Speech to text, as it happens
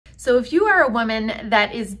So if you are a woman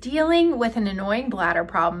that is dealing with an annoying bladder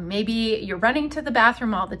problem, maybe you're running to the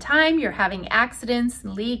bathroom all the time, you're having accidents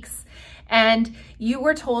and leaks, and you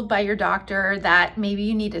were told by your doctor that maybe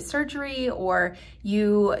you need a surgery or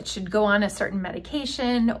you should go on a certain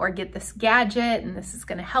medication or get this gadget and this is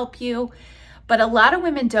going to help you. But a lot of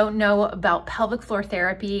women don't know about pelvic floor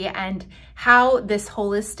therapy and how this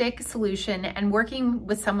holistic solution and working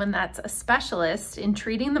with someone that's a specialist in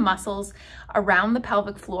treating the muscles around the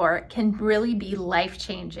pelvic floor can really be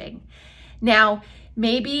life-changing. Now,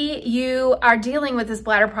 maybe you are dealing with this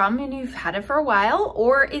bladder problem and you've had it for a while,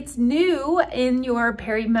 or it's new in your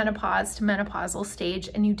perimenopause to menopausal stage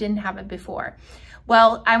and you didn't have it before.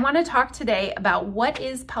 Well, I want to talk today about what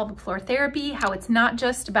is pelvic floor therapy, how it's not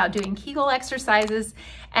just about doing Kegel exercises,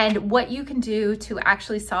 and what you can do to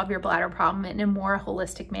actually solve your bladder problem in a more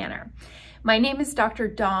holistic manner. My name is Dr.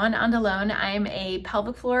 Dawn Andalone. I am a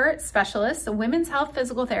pelvic floor specialist, a women's health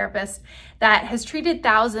physical therapist that has treated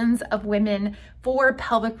thousands of women for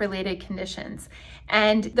pelvic-related conditions.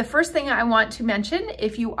 And the first thing I want to mention,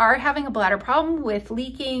 if you are having a bladder problem with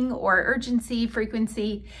leaking or urgency,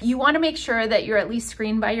 frequency, you want to make sure that you're at least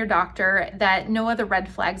screened by your doctor, that no other red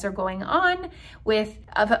flags are going on with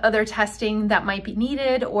other testing that might be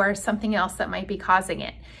needed or something else that might be causing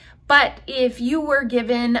it. But if you were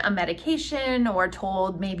given a medication or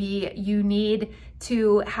told maybe you need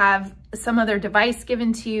to have some other device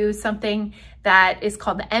given to you, something that is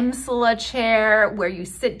called the EMSLA chair, where you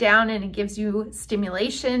sit down and it gives you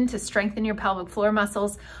stimulation to strengthen your pelvic floor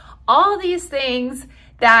muscles, all these things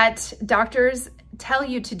that doctors tell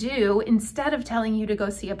you to do instead of telling you to go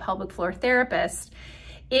see a pelvic floor therapist,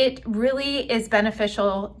 it really is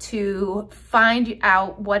beneficial to find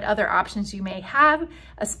out what other options you may have,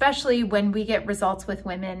 especially when we get results with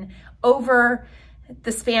women over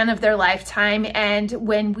the span of their lifetime, and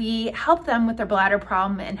when we help them with their bladder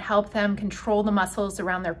problem and help them control the muscles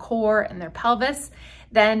around their core and their pelvis,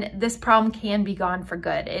 then this problem can be gone for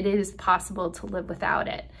good. It is possible to live without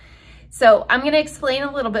it. So I'm going to explain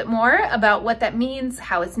a little bit more about what that means,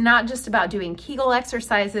 how it's not just about doing Kegel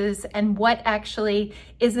exercises, and what actually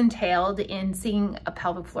is entailed in seeing a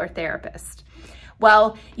pelvic floor therapist.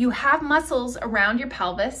 Well, you have muscles around your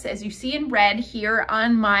pelvis, as you see in red here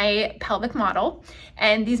on my pelvic model.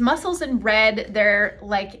 And these muscles in red, they're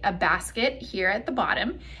like a basket here at the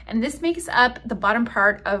bottom. And this makes up the bottom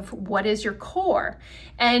part of what is your core.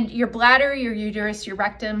 And your bladder, your uterus, your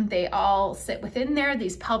rectum, they all sit within there.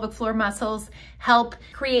 These pelvic floor muscles help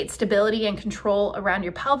create stability and control around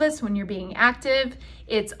your pelvis when you're being active.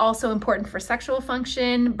 It's also important for sexual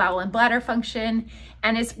function, bowel and bladder function,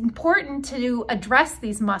 and it's important to address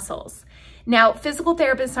these muscles. Now, physical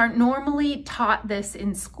therapists aren't normally taught this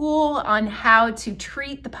in school on how to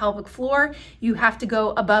treat the pelvic floor. You have to go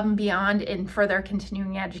above and beyond in further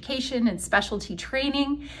continuing education and specialty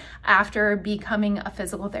training after becoming a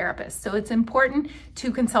physical therapist. So it's important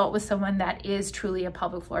to consult with someone that is truly a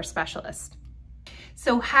pelvic floor specialist.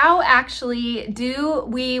 So how actually do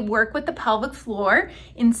we work with the pelvic floor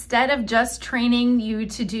instead of just training you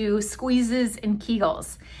to do squeezes and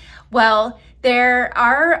Kegels? Well, there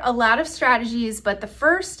are a lot of strategies, but the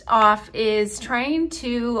first off is trying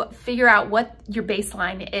to figure out what your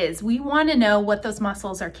baseline is. We want to know what those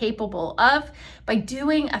muscles are capable of by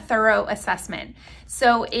doing a thorough assessment.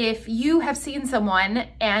 So if you have seen someone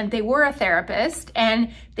and they were a therapist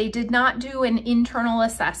and they did not do an internal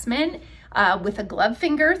assessment with a glove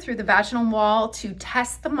finger through the vaginal wall to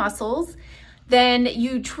test the muscles, then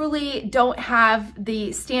you truly don't have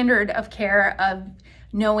the standard of care of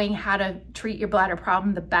knowing how to treat your bladder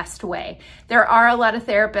problem the best way. There are a lot of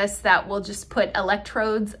therapists that will just put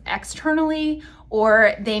electrodes externally,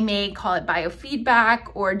 or they may call it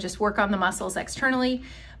biofeedback, or just work on the muscles externally.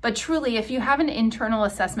 But truly, if you have an internal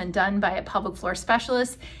assessment done by a pelvic floor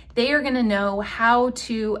specialist, they are gonna know how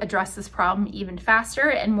to address this problem even faster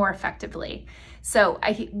and more effectively. So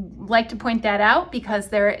I like to point that out because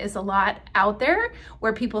there is a lot out there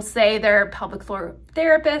where people say they're pelvic floor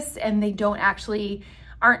therapists and they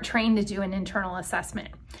aren't trained to do an internal assessment.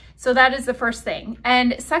 So that is the first thing.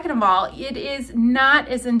 And second of all, it is not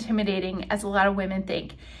as intimidating as a lot of women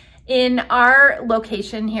think. In our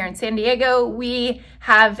location here in San Diego, we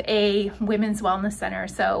have a women's wellness center.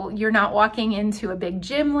 So you're not walking into a big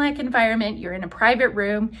gym-like environment. You're in a private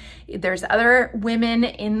room. There's other women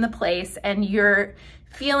in the place and you're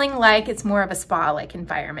feeling like it's more of a spa-like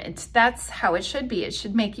environment. That's how it should be. It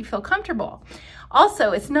should make you feel comfortable.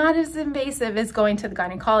 Also, it's not as invasive as going to the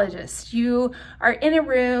gynecologist. You are in a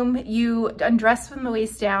room, you undress from the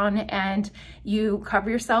waist down, and you cover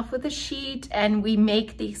yourself with a sheet, and we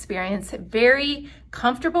make the experience very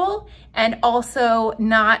comfortable and also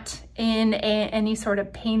not in any sort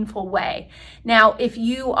of painful way. Now, if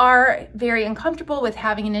you are very uncomfortable with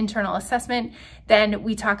having an internal assessment, then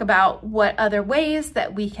we talk about what other ways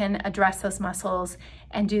that we can address those muscles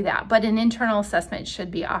and do that. But an internal assessment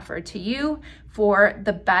should be offered to you for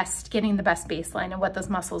the best, getting the best baseline of what those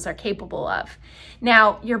muscles are capable of.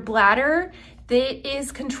 Now, your bladder, that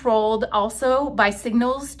is controlled also by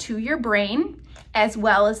signals to your brain as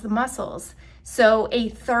well as the muscles. So a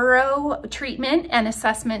thorough treatment and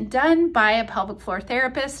assessment done by a pelvic floor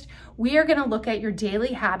therapist, we are going to look at your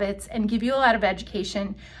daily habits and give you a lot of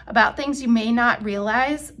education about things you may not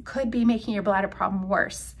realize could be making your bladder problem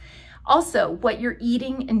worse. Also, what you're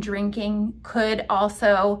eating and drinking could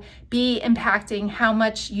also be impacting how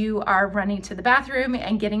much you are running to the bathroom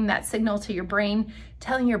and getting that signal to your brain,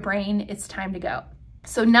 telling your brain it's time to go.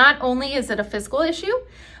 So not only is it a physical issue,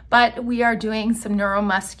 but we are doing some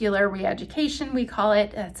neuromuscular re-education, we call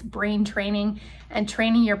it. That's brain training and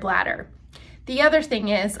training your bladder. The other thing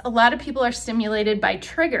is a lot of people are stimulated by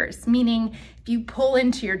triggers, meaning if you pull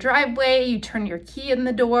into your driveway, you turn your key in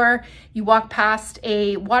the door, you walk past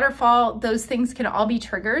a waterfall, those things can all be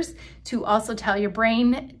triggers to also tell your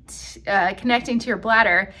brain, connecting to your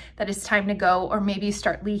bladder, that it's time to go, or maybe you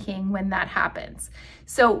start leaking when that happens.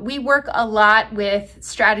 So we work a lot with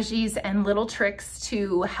strategies and little tricks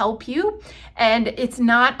to help you. And it's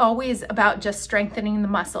not always about just strengthening the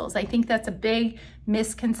muscles. I think that's a big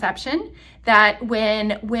misconception, that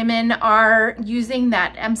when women are using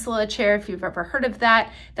that Emsula chair, if you've ever heard of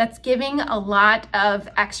that, that's giving a lot of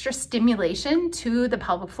extra stimulation to the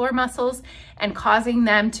pelvic floor muscles and causing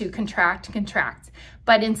them to contract.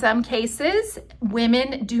 But in some cases,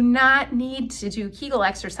 women do not need to do Kegel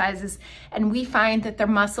exercises, and we find that their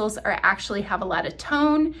muscles are actually have a lot of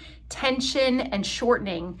tone, tension, and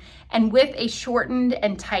shortening. And with a shortened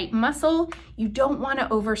and tight muscle, you don't want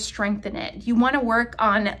to over strengthen it. You want to work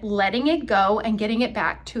on letting it go and getting it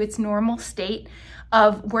back to its normal state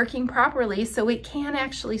of working properly so it can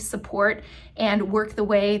actually support and work the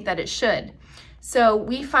way that it should. So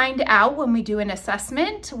we find out when we do an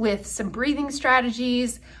assessment with some breathing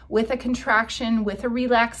strategies, with a contraction, with a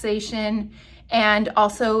relaxation, and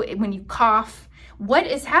also when you cough, what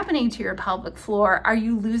is happening to your pelvic floor? Are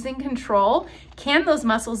you losing control? Can those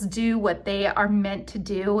muscles do what they are meant to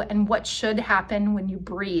do? And what should happen when you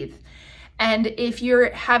breathe? And if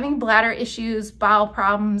you're having bladder issues, bowel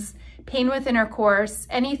problems, pain with intercourse,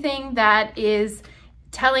 anything that is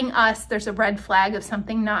telling us there's a red flag of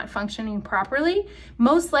something not functioning properly,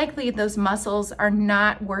 most likely those muscles are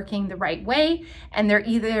not working the right way, and they're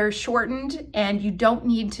either shortened and you don't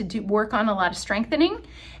need to work on a lot of strengthening.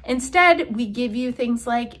 Instead, we give you things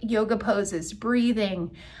like yoga poses,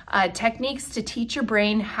 breathing, techniques to teach your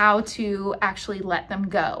brain how to actually let them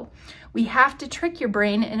go. We have to trick your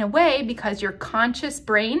brain in a way because your conscious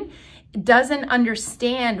brain doesn't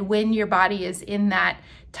understand when your body is in that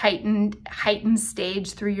heightened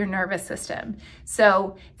stage through your nervous system.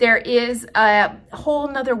 So there is a whole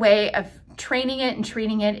nother way of training it and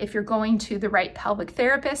treating it if you're going to the right pelvic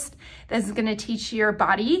therapist that is going to teach your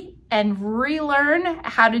body and relearn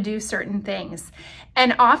how to do certain things.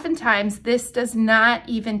 And oftentimes this does not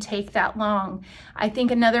even take that long. I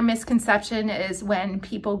think another misconception is when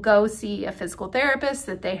people go see a physical therapist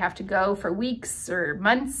that they have to go for weeks or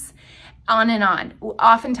months, on and on.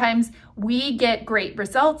 Oftentimes we get great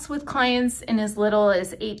results with clients in as little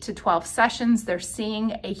as 8 to 12 sessions. They're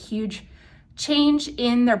seeing a huge change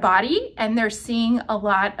in their body and they're seeing a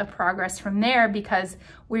lot of progress from there because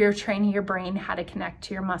we're training your brain how to connect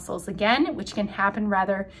to your muscles again, which can happen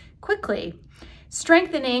rather quickly.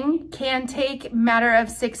 Strengthening can take a matter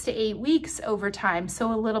of 6 to 8 weeks over time,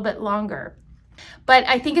 so a little bit longer. But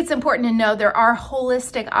I think it's important to know there are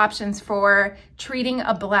holistic options for treating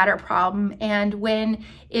a bladder problem. And when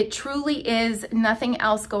it truly is nothing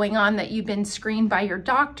else going on, that you've been screened by your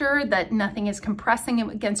doctor, that nothing is compressing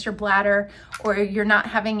against your bladder, or you're not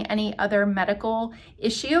having any other medical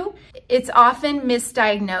issue, it's often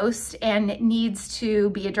misdiagnosed and needs to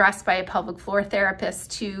be addressed by a pelvic floor therapist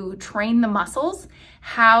to train the muscles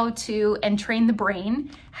and train the brain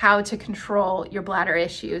how to control your bladder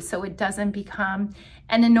issues so it doesn't become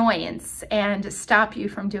an annoyance and stop you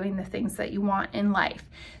from doing the things that you want in life.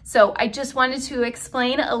 So I just wanted to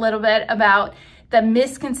explain a little bit about the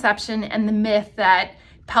misconception and the myth that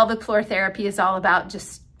pelvic floor therapy is all about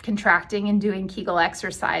just contracting and doing Kegel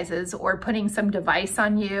exercises or putting some device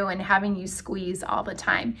on you and having you squeeze all the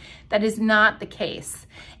time. That is not the case.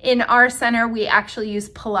 In our center, we actually use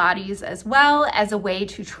Pilates as well as a way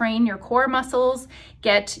to train your core muscles,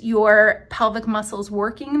 get your pelvic muscles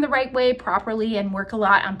working the right way properly, and work a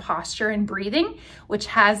lot on posture and breathing, which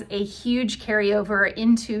has a huge carryover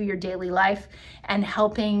into your daily life and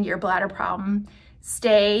helping your bladder problem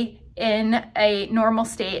stay in a normal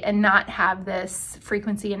state and not have this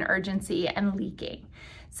frequency and urgency and leaking.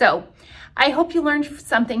 So I hope you learned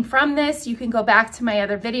something from this. You can go back to my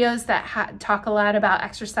other videos that talk a lot about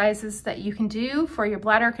exercises that you can do for your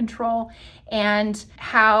bladder control and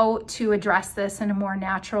how to address this in a more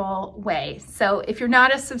natural way. So if you're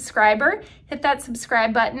not a subscriber, hit that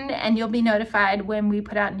subscribe button and you'll be notified when we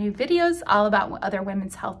put out new videos all about other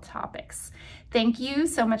women's health topics. Thank you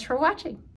so much for watching.